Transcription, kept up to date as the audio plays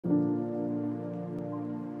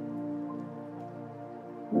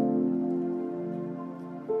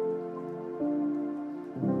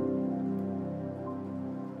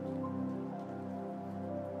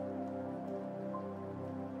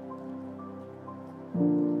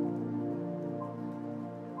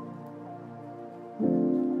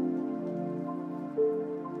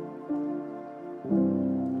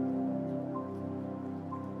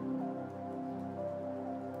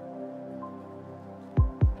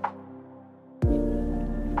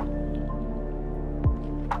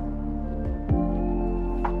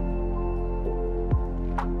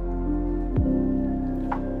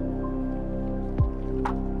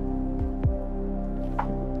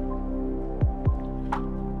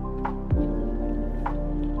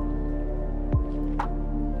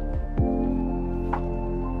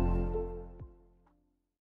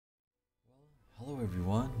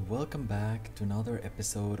welcome back to another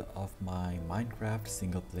episode of my Minecraft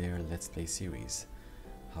single player Let's Play series.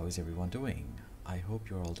 How is everyone doing? I hope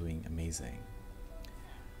you're all doing amazing.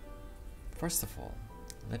 First of all,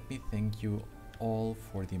 let me thank you all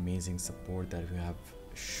for the amazing support that you have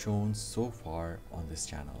shown so far on this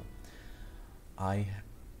channel. I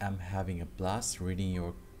am having a blast reading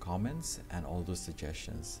your comments and all those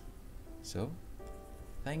suggestions. So,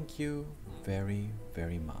 thank you very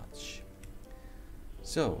much.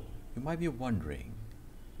 So, you might be wondering,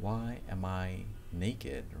 why am I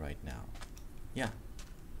naked right now? Yeah,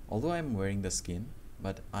 although I'm wearing the skin,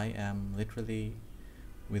 but I am literally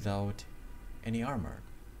without any armor.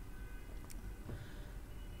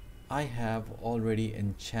 I have already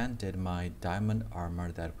enchanted my diamond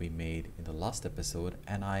armor that we made in the last episode,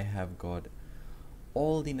 and I have got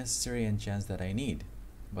all the necessary enchants that I need.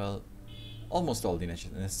 Well, almost all the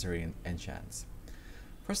necessary enchants.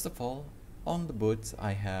 First of all, on the boots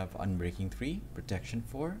I have Unbreaking 3, Protection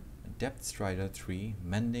 4, Depth Strider 3,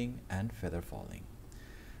 Mending and Feather Falling.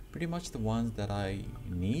 Pretty much the ones that I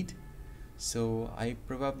need, so I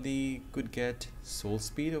probably could get Soul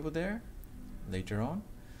Speed over there later on.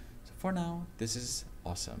 So for now, this is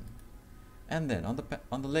awesome. And then on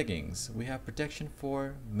the leggings, we have Protection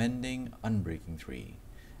 4, Mending, Unbreaking 3.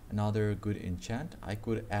 Another good enchant. I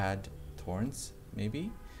could add Thorns maybe,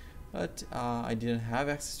 but I didn't have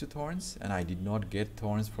access to Thorns, and I did not get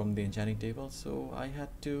Thorns from the enchanting table, so I had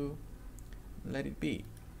to let it be.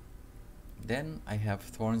 Then I have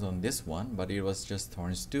Thorns on this one, but it was just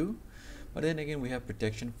Thorns 2. But then again, we have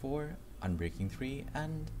Protection 4, Unbreaking 3,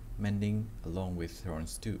 and Mending along with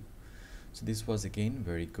Thorns 2. So this was again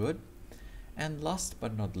very good. And last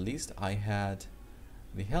but not least, I had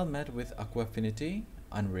the helmet with Aqua Affinity,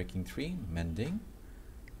 Unbreaking 3, Mending,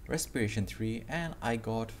 Respiration 3, and I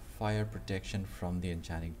got Fire Protection from the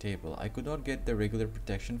enchanting table. I could not get the regular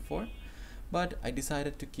Protection 4, but I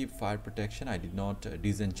decided to keep Fire Protection. I did not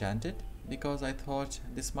disenchant it because I thought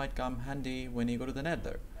this might come handy when you go to the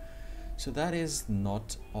Nether. So that is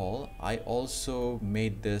not all. I also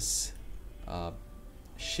made this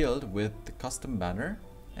shield with the custom banner,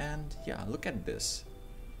 and yeah, look at this.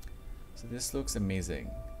 So this looks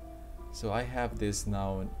amazing. So I have this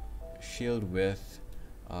now shield with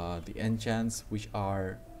the enchants which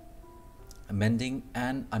are Mending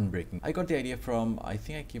and Unbreaking. I got the idea from, I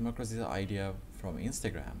think I came across this idea from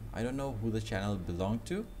Instagram. I don't know who the channel belonged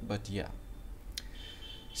to, but yeah.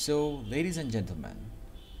 So ladies and gentlemen,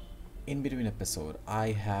 in between episode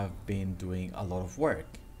I have been doing a lot of work.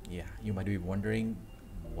 Yeah, you might be wondering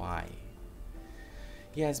why.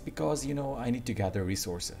 Yes, because you know I need to gather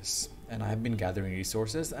resources, and I have been gathering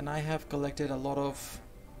resources, and I have collected a lot of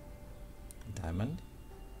diamond.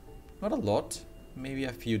 Not a lot, maybe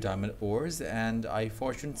a few diamond ores, and I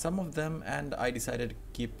fortuned some of them, and I decided to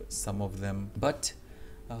keep some of them. But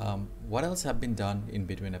what else have been done in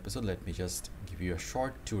between episode? Let me just give you a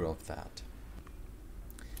short tour of that.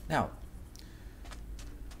 Now,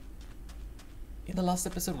 in the last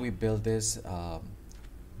episode we built this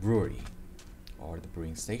brewery, or the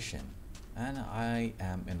brewing station, and I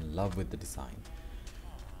am in love with the design.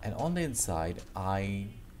 And on the inside I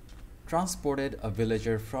transported a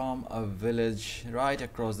villager from a village right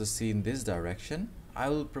across the sea in this direction. I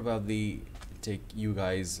will probably take you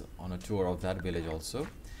guys on a tour of that village also.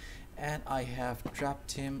 And I have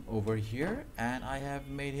trapped him over here, and I have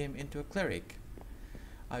made him into a cleric.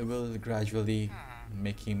 I will gradually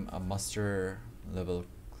make him a master level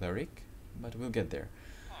cleric, but we'll get there.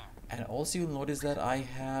 And also you'll notice that I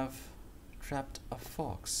have trapped a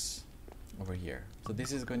fox over here. So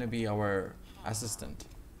this is going to be our assistant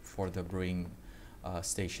for the brewing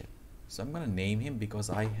station. So I'm going to name him because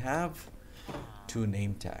I have 2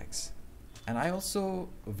 name tags. And I also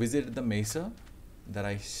visited the mesa that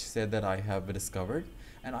I said that I have discovered,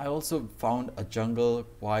 and I also found a jungle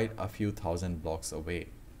quite a few thousand blocks away.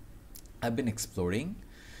 I've been exploring,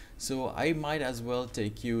 so I might as well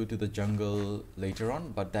take you to the jungle later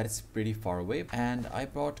on, but that's pretty far away. And I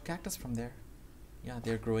brought cactus from there. Yeah,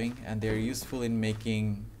 they're growing and they're useful in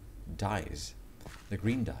making dyes, the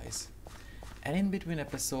green dyes. And in between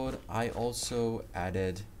episode I also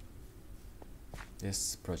added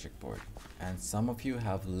this project board, and some of you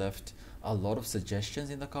have left a lot of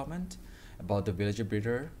suggestions in the comment about the villager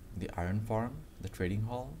breeder, the iron farm, the trading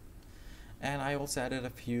hall, and I also added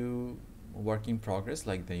a few work in progress,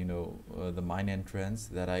 like the the mine entrance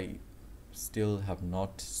that I still have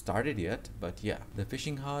not started yet. But yeah, the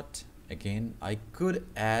fishing hut, again I could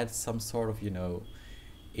add some sort of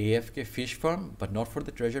AFK fish farm, but not for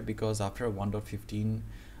the treasure, because after 1.15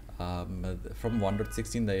 From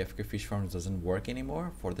 1.16 the AFK fish farms doesn't work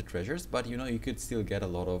anymore for the treasures, but you know, you could still get a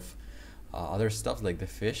lot of other stuff like the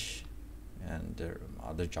fish and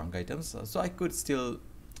other junk items, so I could still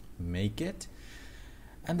make it.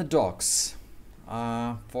 And the docks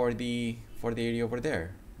for the area over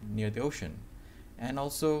there near the ocean, and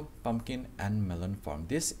also pumpkin and melon farm.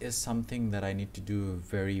 This is something that I need to do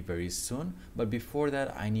very soon, but before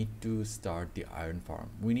that I need to start the iron farm.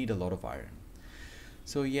 We need a lot of iron.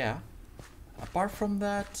 So yeah, apart from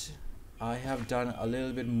that, I have done a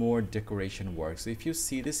little bit more decoration work. So if you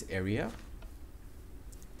see this area,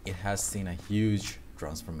 it has seen a huge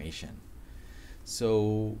transformation.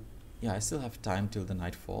 So yeah, I still have time till the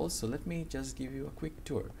night falls, so let me just give you a quick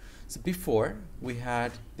tour. So before, we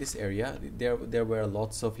had this area, there were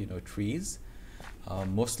lots of, you know, trees,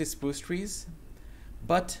 mostly spruce trees,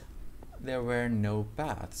 but there were no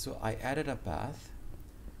paths. So I added a path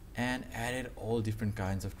and added all different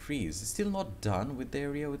kinds of trees. Still not done with the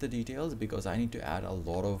area with the details, because I need to add a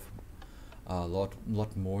lot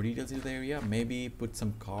more details into the area. Maybe put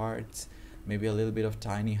some carts, maybe a little bit of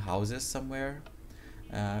tiny houses somewhere,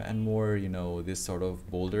 and more, you know, this sort of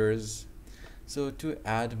boulders. So to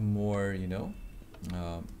add more, you know,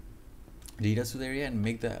 details to the area and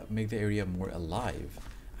make the area more alive,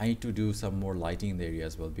 I need to do some more lighting in the area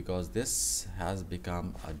as well, because this has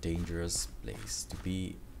become a dangerous place to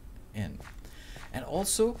be in. And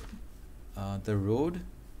also the road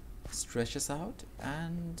stretches out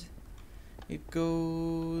and it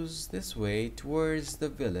goes this way towards the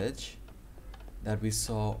village that we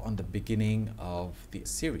saw on the beginning of the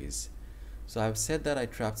series. So I've said that I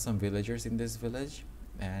trapped some villagers in this village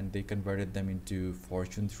and they converted them into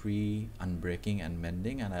Fortune 3, Unbreaking and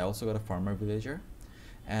Mending, and I also got a farmer villager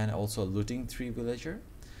and also a Looting 3 villager.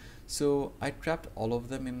 So I trapped all of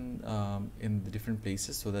them in the different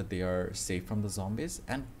places so that they are safe from the zombies.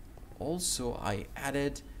 And also I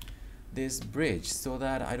added this bridge so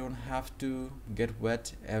that I don't have to get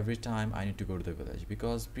wet every time I need to go to the village,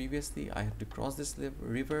 because previously I had to cross this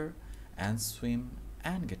river and swim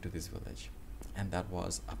and get to this village, and that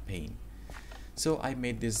was a pain. So I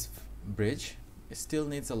made this bridge. It still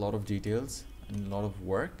needs a lot of details and a lot of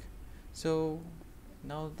work, so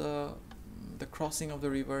now the crossing of the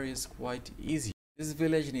river is quite easy. This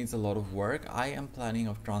village needs a lot of work. I am planning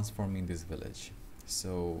of transforming this village,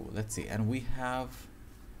 so let's see. And we have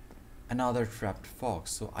another trapped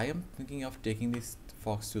fox, so I am thinking of taking this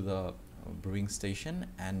fox to the brewing station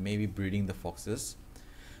and maybe breeding the foxes,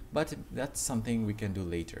 but that's something we can do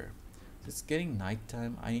later. So it's getting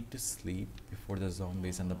nighttime. I need to sleep before the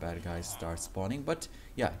zombies and the bad guys start spawning. But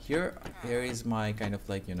yeah, here is my kind of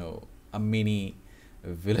like, you know, a mini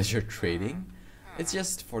villager trading. It's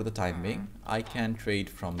just for the time being. I can trade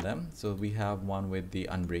from them. So we have one with the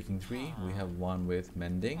Unbreaking 3, we have one with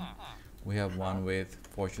Mending, we have one with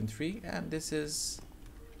Fortune 3, and this is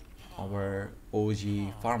our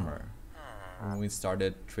OG farmer when we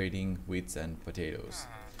started trading wheats and potatoes.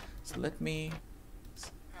 So let me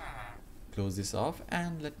close this off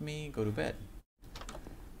and let me go to bed.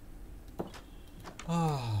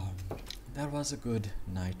 Oh, that was a good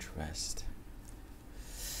night rest.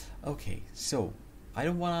 Okay, so I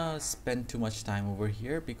don't want to spend too much time over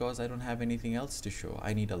here because I don't have anything else to show.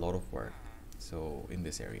 I need a lot of work so in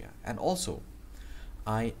this area. And also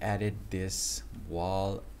I added this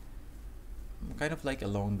wall kind of like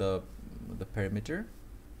along the perimeter,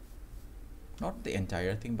 not the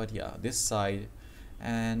entire thing, but yeah, this side.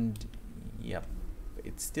 And yep,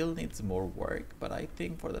 it still needs more work, but I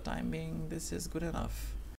think for the time being this is good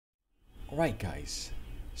enough. Alright guys,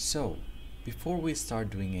 so before we start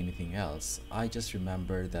doing anything else, I just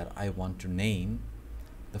remembered that I want to name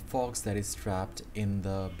the fox that is trapped in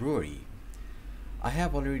the brewery. I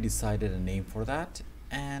have already decided a name for that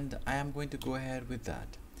and I am going to go ahead with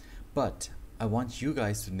that. But I want you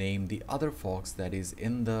guys to name the other fox that is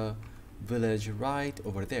in the village right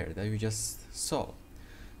over there that you just saw.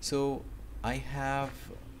 So I have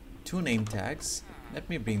two name tags. Let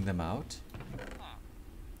me bring them out.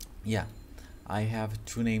 Yeah, I have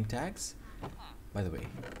two name tags. By the way,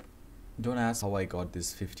 don't ask how I got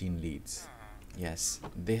these 15 leads. Yes,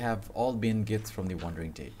 they have all been gifts from the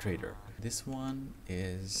Wandering Trader. This one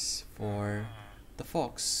is for the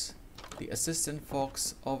fox, the assistant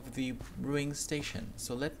fox of the brewing station.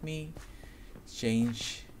 So let me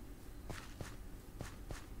change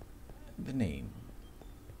the name,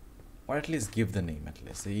 or at least give the name. At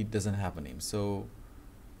least he doesn't have a name, so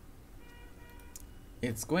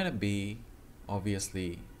it's going to be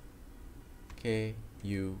obviously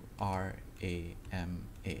Kurama.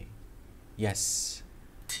 Yes,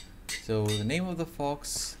 So the name of the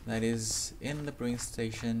fox that is in the brewing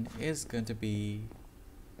station is going to be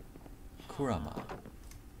Kurama.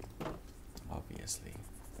 Obviously.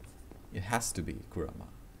 It has to be Kurama.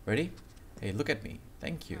 Ready? Hey, look at me.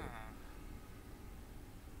 Thank you.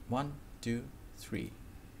 1, 2, 3.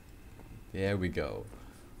 There we go.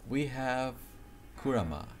 We have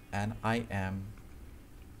Kurama, and I am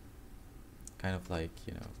kind of like,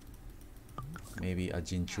 you know, maybe a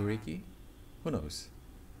Jinchuriki? Who knows?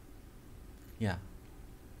 Yeah.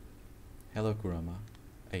 Hello, Kurama.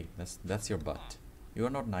 Hey, that's your butt. You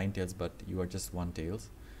are not 9 tails, but you are just 1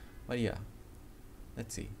 tails. But yeah.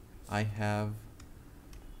 Let's see. I have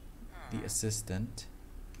the assistant.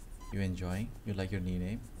 You enjoying? You like your new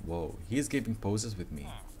name? Whoa, he's giving poses with me.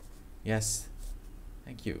 Yes.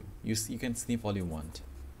 Thank you. You can sniff all you want.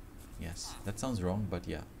 Yes, that sounds wrong, but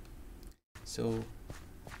yeah. So,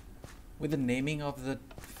 with the naming of the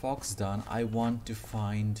fox done, I want to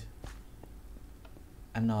find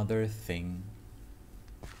another thing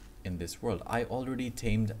in this world. I already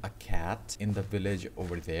tamed a cat in the village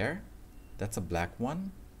over there. That's a black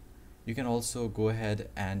one. You can also go ahead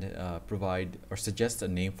and provide or suggest a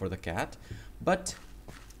name for the cat, but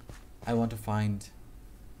I want to find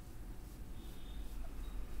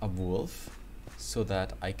a wolf so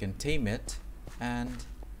that I can tame it and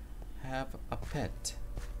have a pet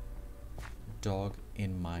dog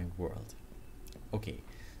in my world. Okay,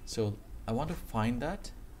 so I want to find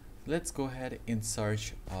that. Let's go ahead in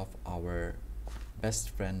search of our best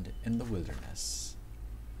friend in the wilderness.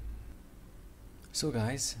 So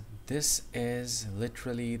guys, this is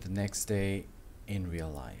literally the next day in real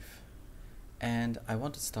life, and I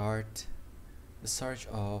want to start the search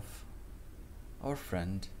of our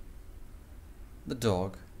friend, the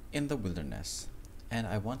dog in the wilderness. And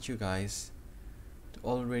I want you guys to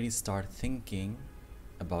already start thinking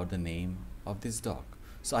about the name of this dog.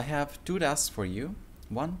 So I have 2 tasks for you.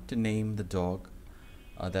 One, to name the dog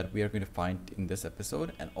that we are going to find in this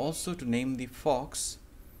episode, and also to name the fox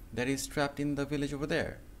that is trapped in the village over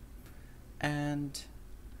there. And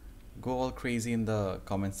go all crazy in the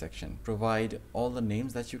comment section. Provide all the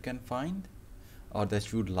names that you can find or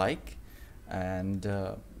that you'd like, and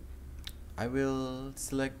I will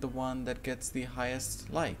select the one that gets the highest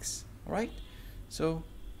likes. Alright, so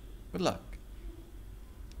good luck,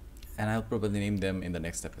 and I'll probably name them in the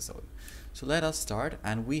next episode. So let us start,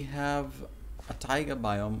 and we have a taiga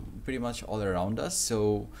biome pretty much all around us,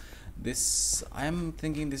 so this, I'm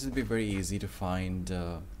thinking this will be very easy to find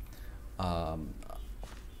a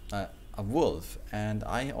wolf. And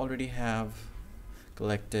I already have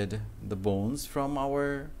collected the bones from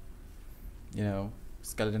our, you know,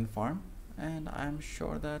 skeleton farm, and I'm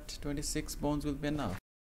sure that 26 bones will be enough.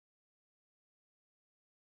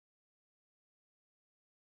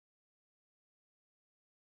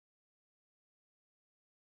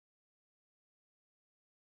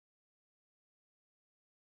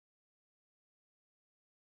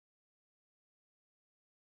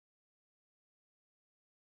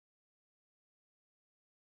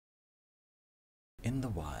 In the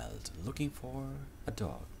wild, looking for a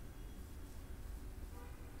dog.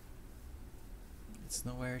 It's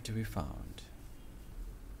nowhere to be found.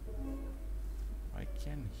 I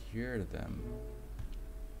can hear them,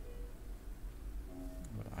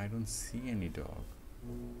 but I don't see any dog.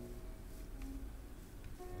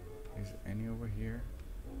 Is any over here?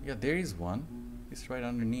 Yeah, there is one. It's right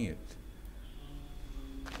underneath.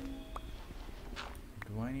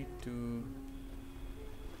 Do I need to...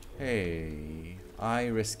 Hey, I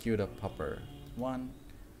rescued a pupper. One.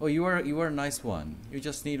 Oh, you are a nice one. You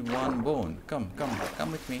just need 1 bone. Come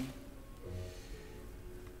with me.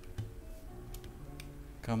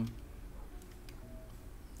 Come.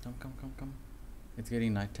 It's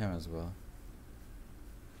getting nighttime as well.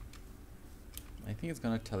 I think it's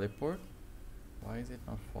gonna teleport. Why is it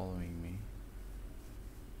not following me?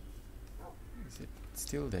 Is it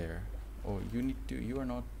still there? Oh, you need to, you are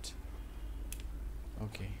not.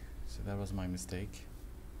 Okay, so that was my mistake.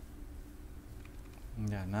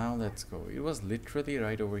 Yeah, now let's go. It was literally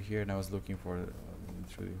right over here, and I was looking for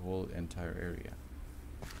through the whole entire area.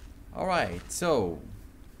 Alright, so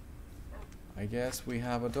I guess we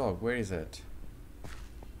have a dog. Where is it?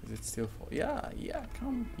 Is it still full? Yeah,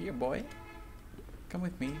 come here, boy. Come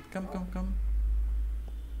with me. Come.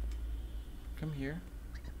 Come here.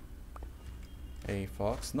 Hey,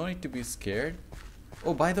 fox. No need to be scared.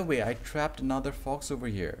 Oh, by the way, I trapped another fox over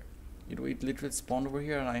here. It literally spawned over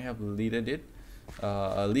here, and I have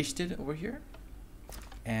leashed it over here.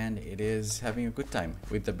 And it is having a good time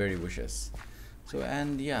with the berry bushes. So,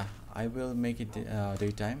 and yeah, I will make it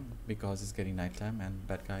daytime because it's getting nighttime, and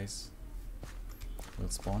bad guys will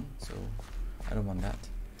spawn, so I don't want that.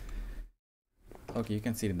 Okay, you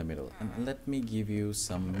can see it in the middle. And let me give you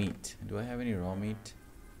some meat. Do I have any raw meat?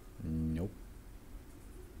 Nope.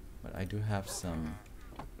 But I do have some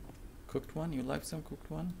cooked one. You like some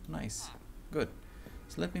cooked one? Nice. Good.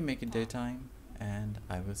 So let me make it daytime and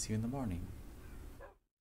I will see you in the morning.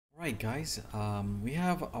 Alright guys, we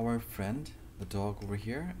have our friend, the dog over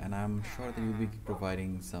here, and I'm sure that you'll be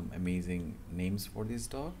providing some amazing names for this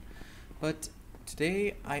dog. But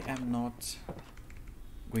today I am not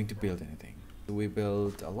going to build anything. We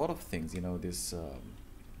built a lot of things, you know, this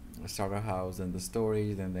starter house and the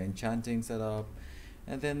storage, then the enchanting setup,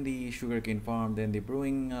 and then the sugarcane farm, then the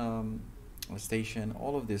brewing station,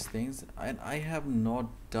 all of these things, and I have not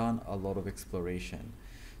done a lot of exploration.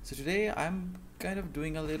 So today I'm kind of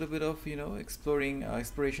doing a little bit of, you know,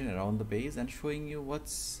 exploration around the base and showing you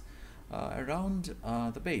what's around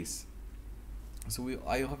the base. So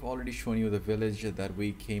I have already shown you the village that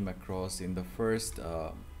we came across in the first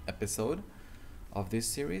episode of this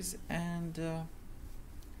series, and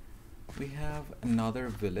we have another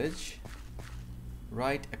village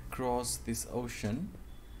right across this ocean,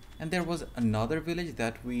 and there was another village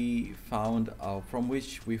that we found from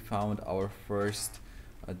which we found our first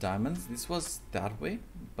diamonds. This was that way,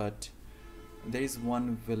 but there is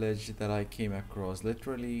one village that I came across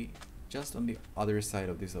literally just on the other side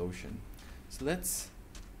of this ocean. So let's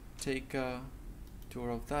take a tour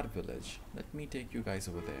of that village. Let me take you guys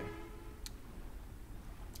over there.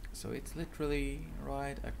 So it's literally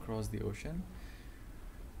right across the ocean,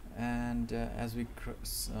 and as we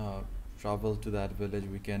travel to that village,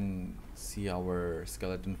 we can see our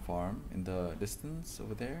skeleton farm in the distance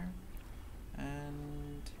over there,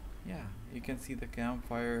 and yeah, you can see the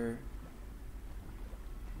campfire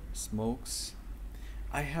smokes.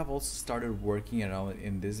 I have also started working around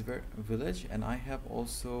in this village, and I have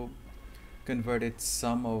also converted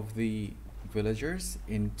some of the villagers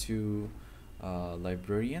into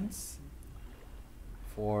librarians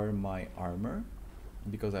for my armor,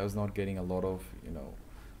 because I was not getting a lot of, you know,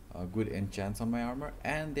 good enchants on my armor.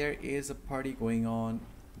 And there is a party going on.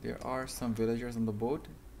 There are some villagers on the boat,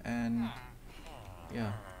 and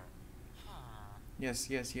yeah,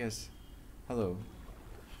 yes, hello.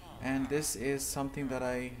 And this is something that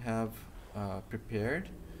I have prepared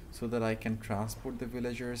so that I can transport the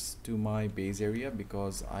villagers to my base area,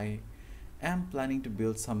 because I am planning to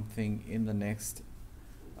build something in the next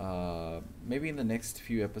maybe in the next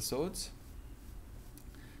few episodes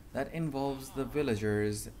that involves the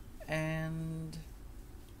villagers and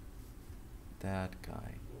that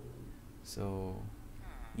guy. So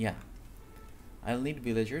yeah, I'll need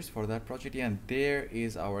villagers for that project. Yeah, and there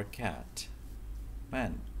is our cat.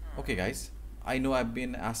 Man, okay guys, I know I've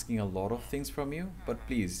been asking a lot of things from you, but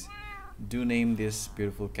please do name this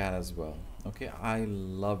beautiful cat as well. Okay, I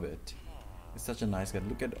love it. It's such a nice cat.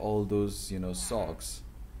 Look at all those, you know, socks.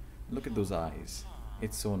 Look at those eyes.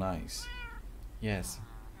 It's so nice. Yes,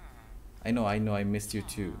 I know I missed you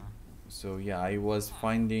too. So yeah, I was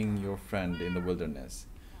finding your friend in the wilderness.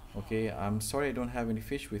 Okay, I'm sorry I don't have any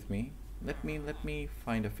fish with me. Let me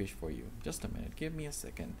find a fish for you. Just a minute, give me a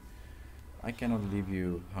second. I cannot leave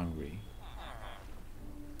you hungry.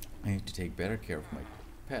 I need to take better care of my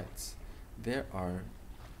pets. There are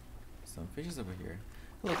some fishes over here.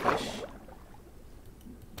 Hello fish.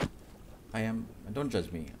 Don't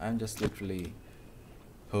judge me, I'm just literally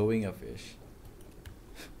hoeing a fish.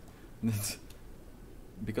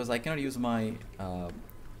 Because I cannot use my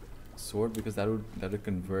sword, because that would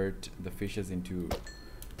convert the fishes into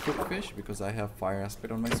cooked fish, because I have fire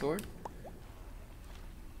aspect on my sword.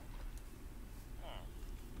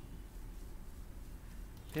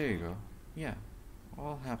 There you go. Yeah,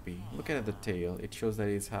 all happy. Look at the tail, it shows that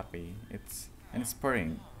it's happy. It's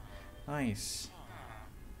purring. Nice.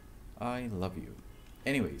 I love you.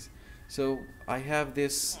 Anyways, so I have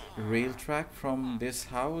this rail track from this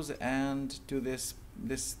house and to this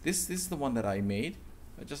is the one that I made,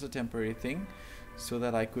 just a temporary thing, so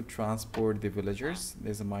that I could transport the villagers.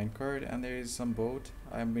 There's a minecart and there is some boat.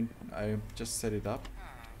 I just set it up,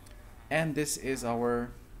 and this is our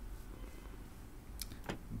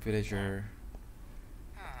villager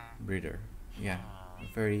breeder. Yeah,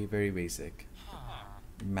 very basic,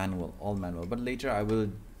 manual, all manual, but later I will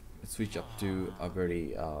switch up to a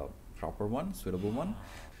very proper one, suitable one.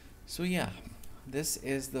 So yeah, this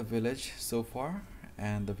is the village so far,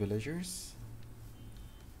 and the villagers.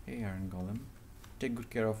 Hey Iron Golem, take good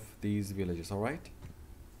care of these villagers, alright?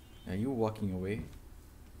 Yeah, you walking away,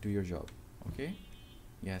 do your job, okay?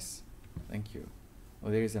 Yes, thank you.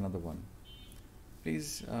 Oh, there is another one.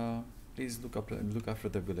 Please look after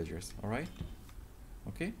the villagers, alright?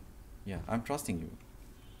 Okay? Yeah, I'm trusting you.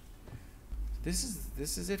 This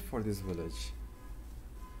is it for this village.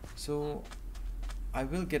 So I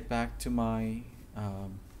will get back to my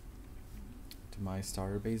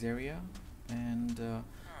starter base area, and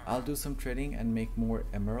I'll do some trading and make more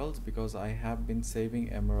emeralds, because I have been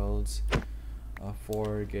saving emeralds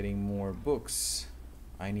for getting more books.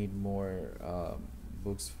 I need more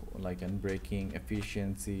books for, like unbreaking,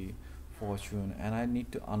 efficiency, fortune, and I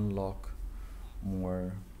need to unlock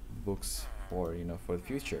more books for, you know, for the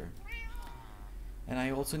future. And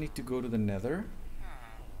I also need to go to the nether,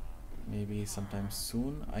 maybe sometime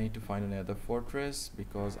soon. I need to find another fortress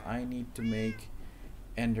because I need to make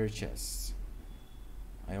ender chests.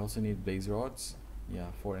 I also need blaze rods,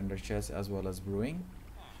 yeah, for ender chests as well as brewing.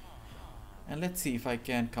 And let's see if I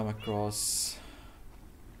can come across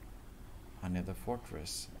another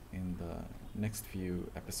fortress in the next few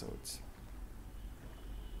episodes.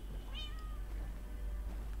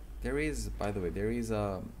 There is, by the way, there is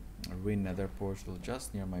a ruined nether portal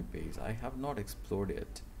just near my base. I have not explored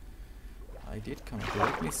it. I did come here.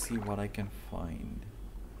 Let me see what I can find.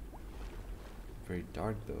 Very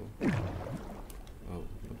dark though. Oh,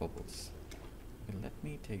 the bubbles. Okay, let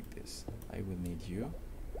me take this. I will need you.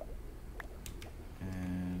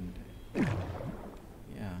 And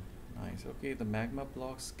yeah, nice. Okay, the magma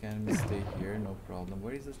blocks can stay here, no problem.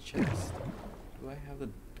 Where is the chest? Do I have the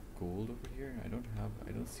gold over here? I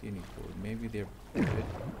don't see any gold. Maybe they're buried.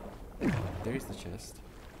 There is the chest.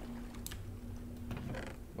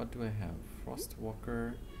 What do I have?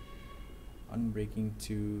 Frostwalker, Unbreaking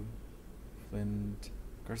 2, Flint,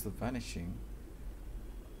 Curse of Vanishing,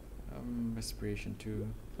 Respiration 2.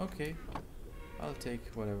 Okay, I'll take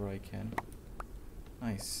whatever I can.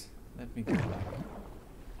 Nice. Let me go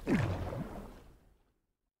back.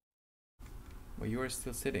 Well, you are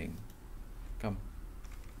still sitting. Come.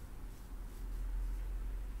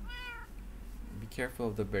 Be careful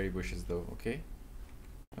of the berry bushes though, okay?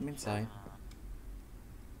 Come inside.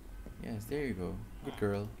 Yes, there you go. Good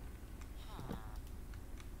girl.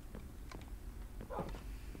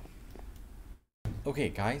 Okay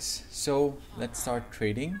guys, so let's start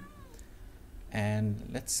trading and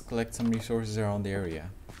let's collect some resources around the area.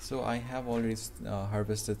 So I have already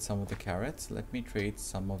harvested some of the carrots. Let me trade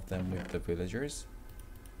some of them with the villagers.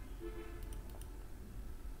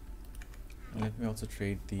 And let me also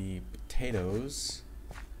trade the potatoes.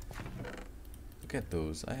 Look at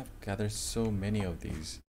those. I have gathered so many of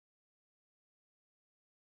these.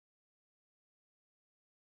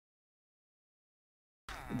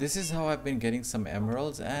 This is how I've been getting some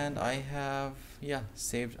emeralds, and I have, yeah,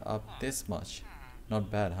 saved up this much. Not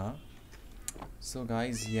bad, huh? So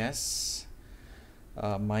guys, yes,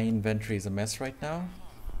 my inventory is a mess right now.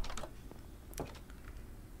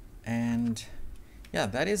 And yeah,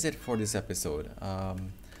 that is it for this episode.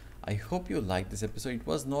 I hope you liked this episode. It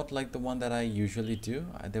was not like the one that I usually do.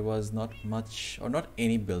 There was not much or not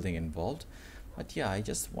any building involved. But yeah, I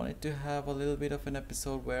just wanted to have a little bit of an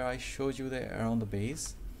episode where I showed you around the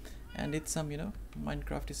base and did some, you know,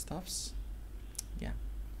 Minecrafty stuffs. Yeah.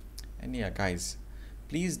 And yeah, guys,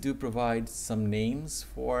 please do provide some names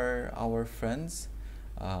for our friends.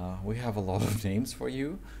 We have a lot of names for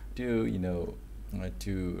you to, you know,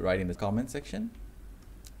 to write in the comment section.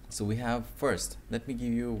 So we have, first, let me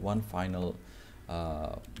give you one final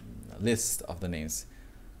list of the names.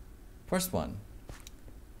 First one,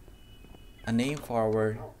 a name for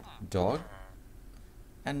our dog,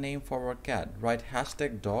 and name for our cat. Write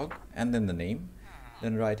hashtag dog and then the name,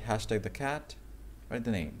 then write hashtag the cat, write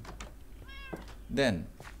the name. Then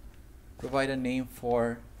provide a name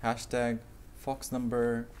for hashtag fox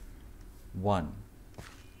number 1.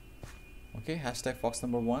 Okay, hashtag fox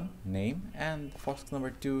number 1, name, and fox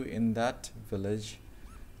number 2 in that village,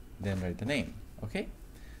 then write the name. Okay,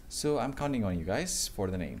 so I'm counting on you guys for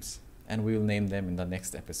the names, and we will name them in the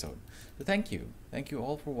next episode. So thank you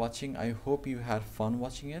all for watching. I hope you had fun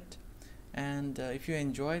watching it, and if you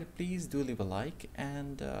enjoyed, please do leave a like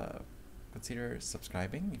and consider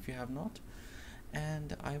subscribing if you have not,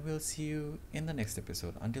 and I will see you in the next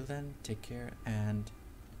episode. Until then, take care. And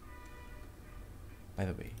by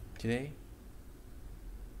the way, today,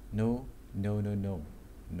 no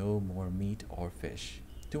more meat or fish.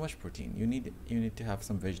 Too much protein. You need to have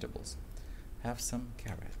some vegetables. Have some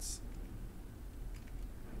carrots.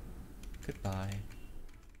 Goodbye.